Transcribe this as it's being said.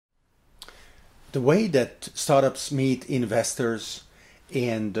The way that startups meet investors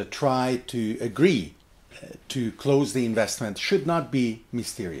and try to agree to close the investment should not be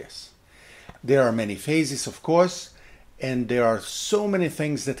mysterious. There are many phases, of course, and there are so many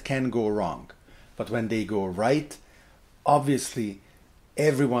things that can go wrong. But when they go right, obviously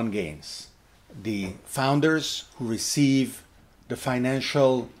everyone gains. The founders who receive the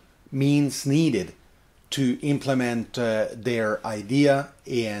financial means needed to implement their idea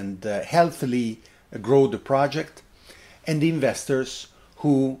and healthily grow the project, and the investors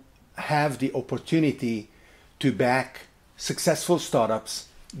who have the opportunity to back successful startups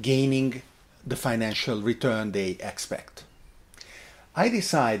gaining the financial return they expect. I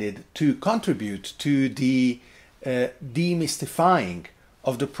decided to contribute to the demystifying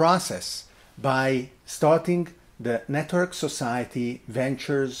of the process by starting the Network Society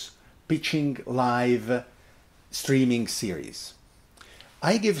Ventures Pitching Live streaming series.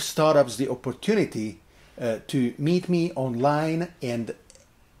 I give startups the opportunity to meet me online and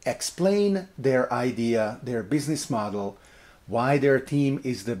explain their idea, their business model, why their team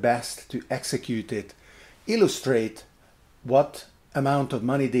is the best to execute it, illustrate what amount of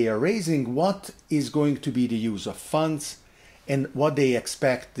money they are raising, what is going to be the use of funds, and what they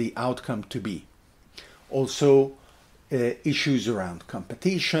expect the outcome to be. Also, issues around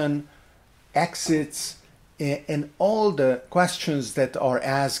competition, exits, and all the questions that are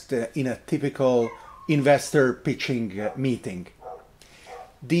asked in a typical investor pitching meeting.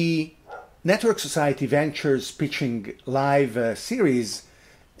 The Network Society Ventures Pitching Live series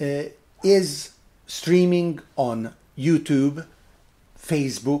is streaming on YouTube,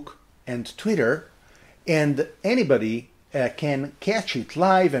 Facebook, and Twitter, and anybody can catch it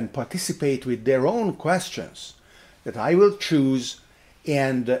live and participate with their own questions that I will choose,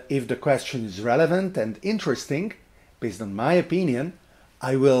 and if the question is relevant and interesting, based on my opinion,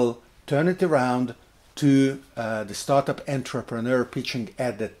 I will turn it around to the startup entrepreneur pitching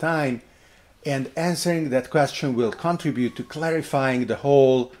at that time, and answering that question will contribute to clarifying the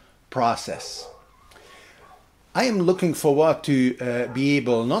whole process. I am looking forward to be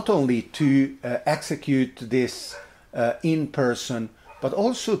able not only to execute this in person, but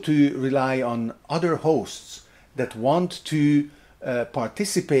also to rely on other hosts that want to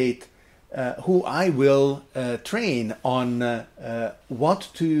participate, who I will train on what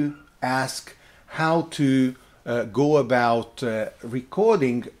to ask, how to go about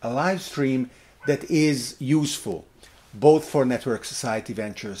recording a live stream that is useful, both for Network Society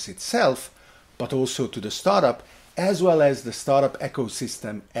Ventures itself, but also to the startup, as well as the startup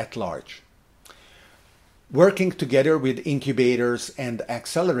ecosystem at large. Working together with incubators and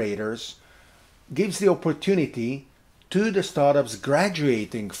accelerators gives the opportunity to the startups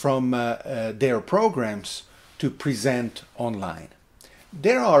graduating from their programs to present online.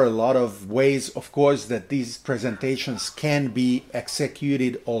 There are a lot of ways, of course, that these presentations can be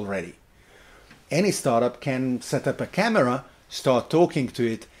executed already. Any startup can set up a camera, start talking to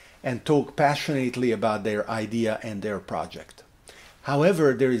it, and talk passionately about their idea and their project.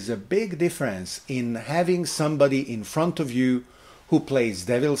 However, there is a big difference in having somebody in front of you who plays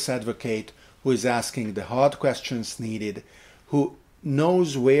devil's advocate, who is asking the hard questions needed, who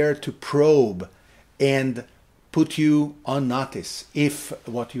knows where to probe and put you on notice if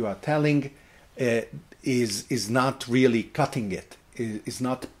what you are telling is not really cutting it, is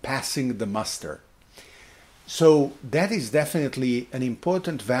not passing the muster. So that is definitely an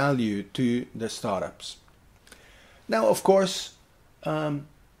important value to the startups. Now, of course,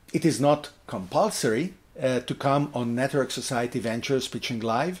 it is not compulsory to come on Network Society Ventures Pitching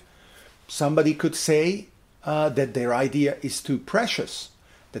Live. Somebody could say that their idea is too precious,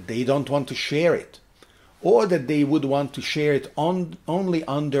 that they don't want to share it, or that they would want to share it only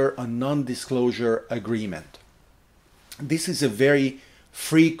under a non-disclosure agreement. This is a very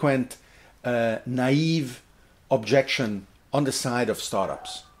frequent, naive objection on the side of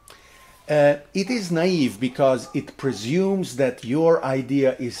startups. It is naive because it presumes that your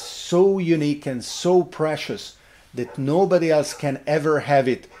idea is so unique and so precious that nobody else can ever have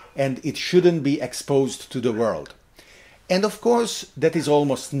it, and it shouldn't be exposed to the world. And of course, that is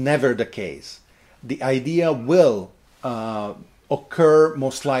almost never the case. The idea will occur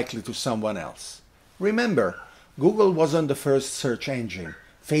most likely to someone else. Remember, Google wasn't the first search engine.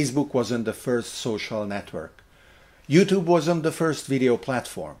 Facebook wasn't the first social network. YouTube wasn't the first video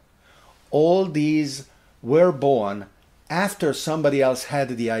platform. All these were born after somebody else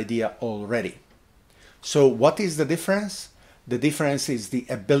had the idea already. So what is the difference? The difference is the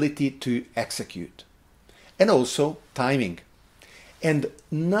ability to execute, and also timing. And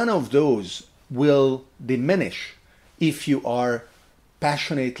none of those will diminish if you are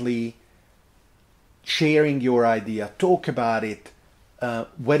passionately sharing your idea, talk about it,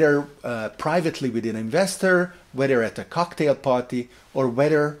 whether privately with an investor, whether at a cocktail party, or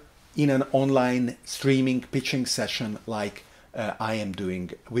whether in an online streaming pitching session like I am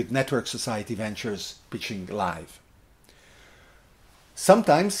doing with Network Society Ventures Pitching Live.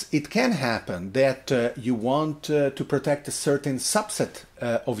 Sometimes it can happen that you want to protect a certain subset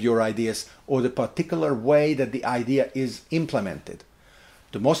of your ideas or the particular way that the idea is implemented.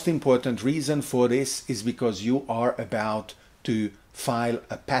 The most important reason for this is because you are about to file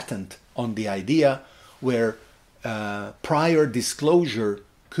a patent on the idea where prior disclosure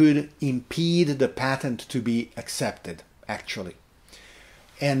could impede the patent to be accepted, actually.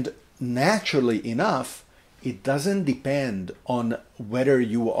 And naturally enough, it doesn't depend on whether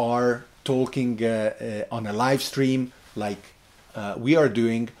you are talking on a live stream like we are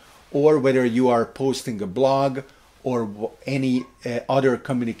doing, or whether you are posting a blog or any other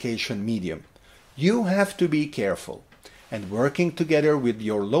communication medium. You have to be careful. And working together with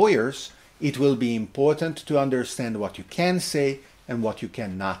your lawyers, it will be important to understand what you can say and what you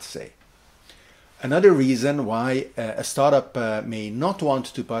cannot say. Another reason why a startup may not want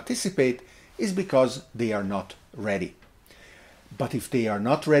to participate is because they are not ready. But if they are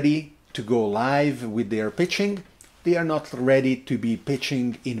not ready to go live with their pitching, they are not ready to be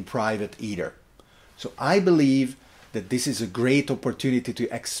pitching in private either. So I believe that this is a great opportunity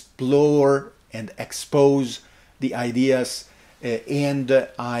to explore and expose the ideas, and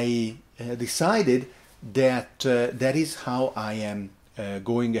I decided that that is how I am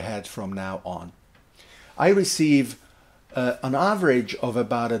going ahead from now on. I receive an average of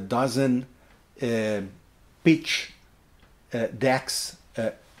about a dozen pitch decks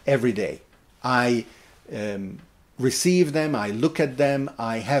every day. I receive them, I look at them,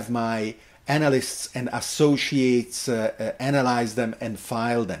 I have my analysts and associates analyze them and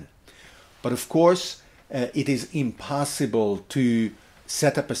file them. But of course, it is impossible to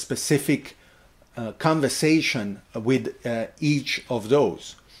set up a specific conversation with each of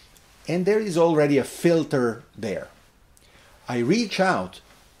those. And there is already a filter there. I reach out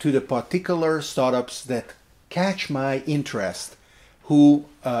to the particular startups that catch my interest, who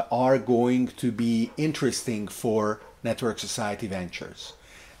are going to be interesting for Network Society Ventures.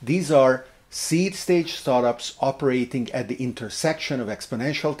 These are seed stage startups operating at the intersection of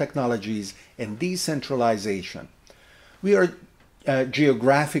exponential technologies and decentralization. We are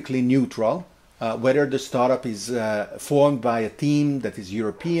geographically neutral, whether the startup is formed by a team that is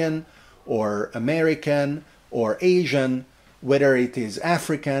European or American or Asian, whether it is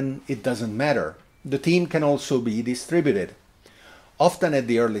African, it doesn't matter. The team can also be distributed. Often at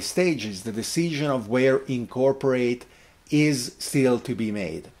the early stages, the decision of where incorporate is still to be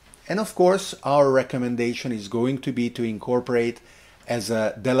made. And of course, our recommendation is going to be to incorporate as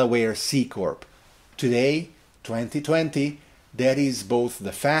a Delaware C Corp. Today, 2020, that is both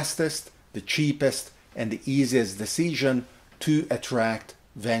the fastest, the cheapest, and the easiest decision to attract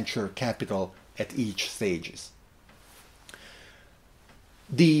venture capital at each stages.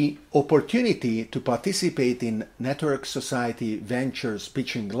 The opportunity to participate in Network Society Ventures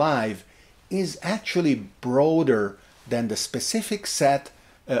Pitching Live is actually broader than the specific set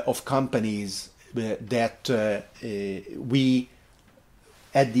of companies that we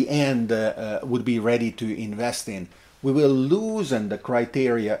at the end would be ready to invest in. We will loosen the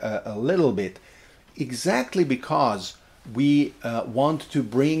criteria a little bit, exactly because we want to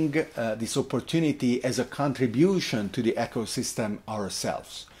bring this opportunity as a contribution to the ecosystem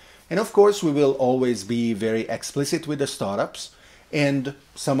ourselves. And of course, we will always be very explicit with the startups, and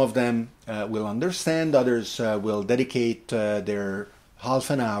some of them will understand, others will dedicate their half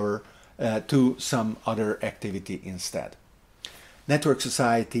an hour to some other activity instead. Network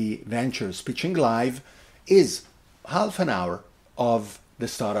Society Ventures Pitching Live is half an hour of the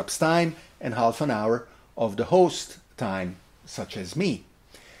startup's time and half an hour of the host time, such as me.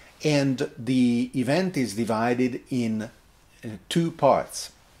 And the event is divided in two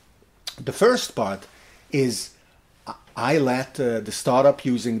parts. The first part is I let the startup,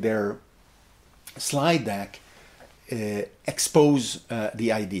 using their slide deck, expose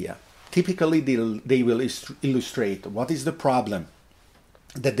the idea. Typically, they will illustrate what is the problem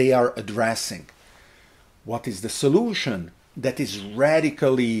that they are addressing, what is the solution that is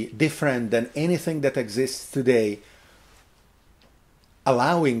radically different than anything that exists today,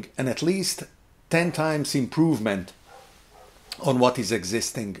 allowing an at least 10 times improvement on what is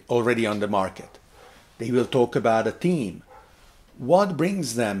existing already on the market. They will talk about a team, what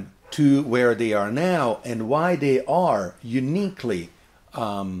brings them to where they are now, and why they are uniquely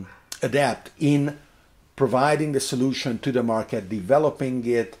adept in providing the solution to the market, developing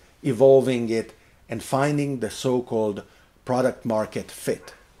it, evolving it, and finding the so-called product market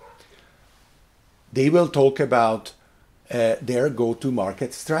fit. They will talk about their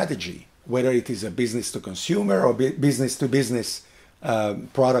go-to-market strategy, whether it is a business-to-consumer or business-to-business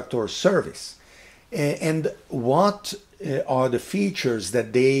product or service, and what are the features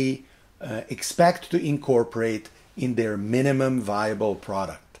that they expect to incorporate in their minimum viable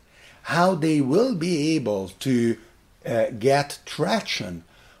product, how they will be able to get traction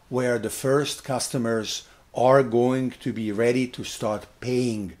where the first customers are going to be ready to start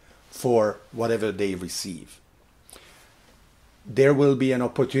paying for whatever they receive. There will be an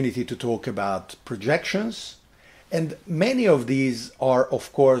opportunity to talk about projections, and many of these are,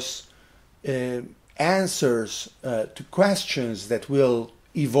 of course, answers to questions that will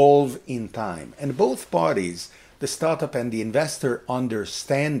evolve in time. And both parties, the startup and the investor,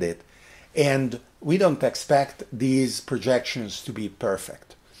 understand it, and we don't expect these projections to be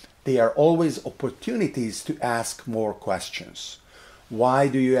perfect. They are always opportunities to ask more questions. Why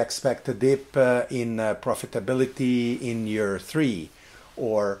do you expect a dip in profitability in year 3?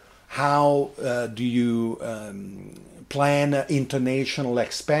 Or how do you plan international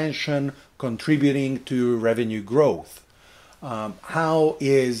expansion contributing to revenue growth? How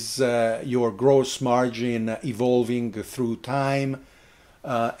is your gross margin evolving through time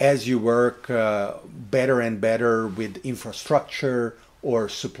as you work better and better with infrastructure or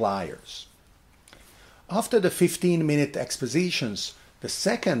suppliers? After the 15-minute expositions, the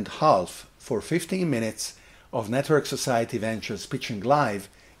second half for 15 minutes of Network Society Ventures Pitching Live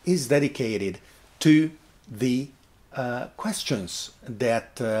is dedicated to the questions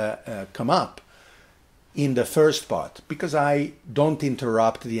that come up in the first part. Because I don't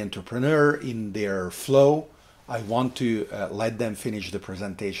interrupt the entrepreneur in their flow, I want to let them finish the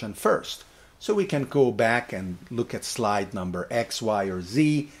presentation first. So we can go back and look at slide number X, Y, or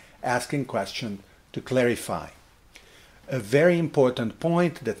Z, asking questions to clarify. A very important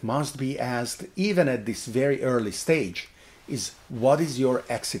point that must be asked even at this very early stage is, what is your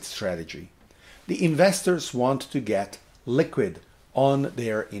exit strategy? The investors want to get liquid on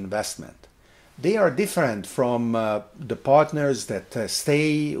their investment. They are different from the partners that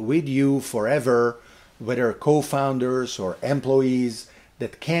stay with you forever, whether co-founders or employees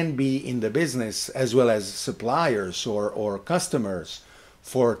that can be in the business, as well as suppliers or customers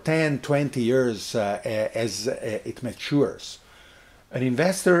for 10, 20 years as it matures. An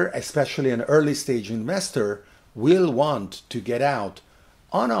investor, especially an early stage investor, will want to get out,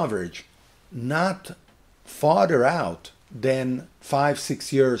 on average, not farther out than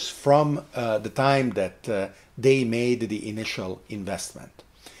 5-6 years from the time that they made the initial investment.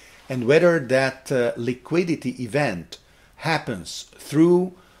 And whether that liquidity event happens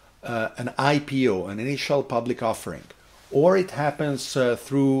through an IPO, an initial public offering, or it happens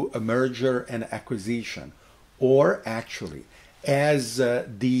through a merger and acquisition, or actually as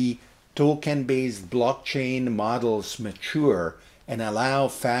the token-based blockchain models mature and allow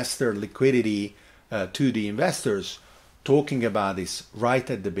faster liquidity to the investors, talking about this right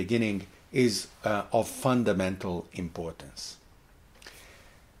at the beginning is of fundamental importance.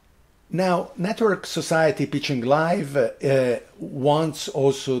 Now, Network Society Pitching Live wants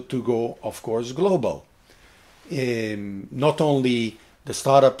also to go, of course, global. Not only the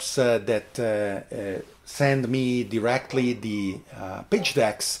startups that send me directly the pitch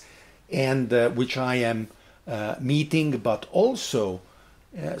decks and which I am meeting, but also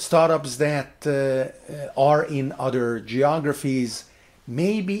startups that are in other geographies,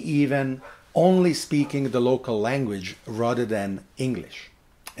 maybe even only speaking the local language rather than English.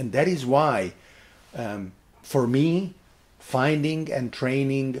 And that is why, for me, finding and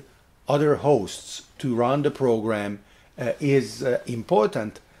training other hosts to run the program is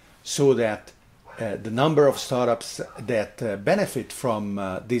important, so that the number of startups that benefit from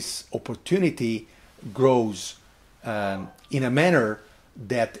this opportunity grows in a manner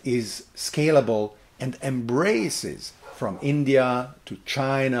that is scalable and embraces, from India to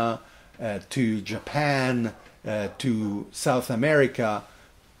China to Japan to South America,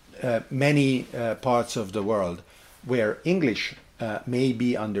 many parts of the world where English may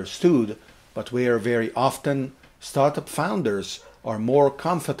be understood, but where very often startup founders are more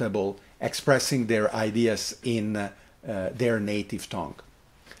comfortable expressing their ideas in their native tongue.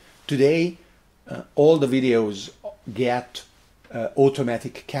 Today, all the videos get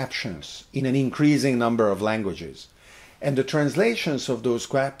automatic captions in an increasing number of languages. And the translations of those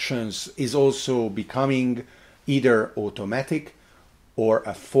captions is also becoming either automatic or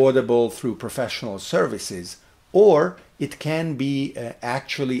affordable through professional services, or it can be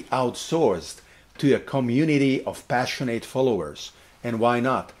actually outsourced to a community of passionate followers. And why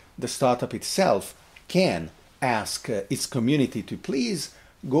not? The startup itself can ask its community to please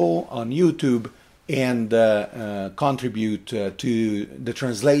go on YouTube and contribute to the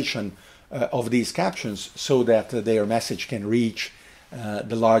translation of these captions so that their message can reach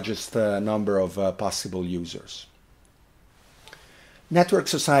the largest number of possible users. Network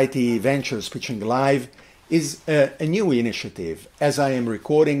Society Ventures Pitching Live is a new initiative. As I am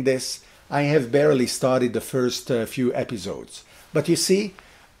recording this, I have barely started the first few episodes. But you see,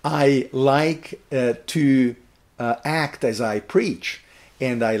 I like to act as I preach,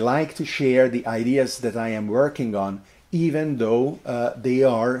 and I like to share the ideas that I am working on, even though they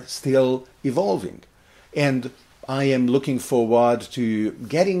are still evolving. And I am looking forward to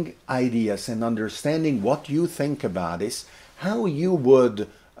getting ideas and understanding what you think about this, how you would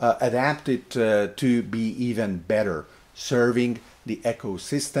adapt it to be even better, serving the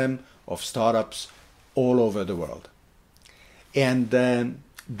ecosystem of startups all over the world. And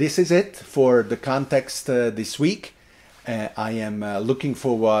this is it for the context this week. I am looking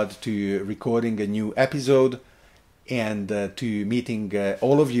forward to recording a new episode and to meeting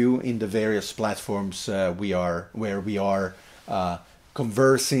all of you in the various platforms where we are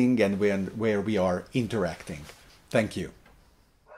conversing and where we are interacting. Thank you.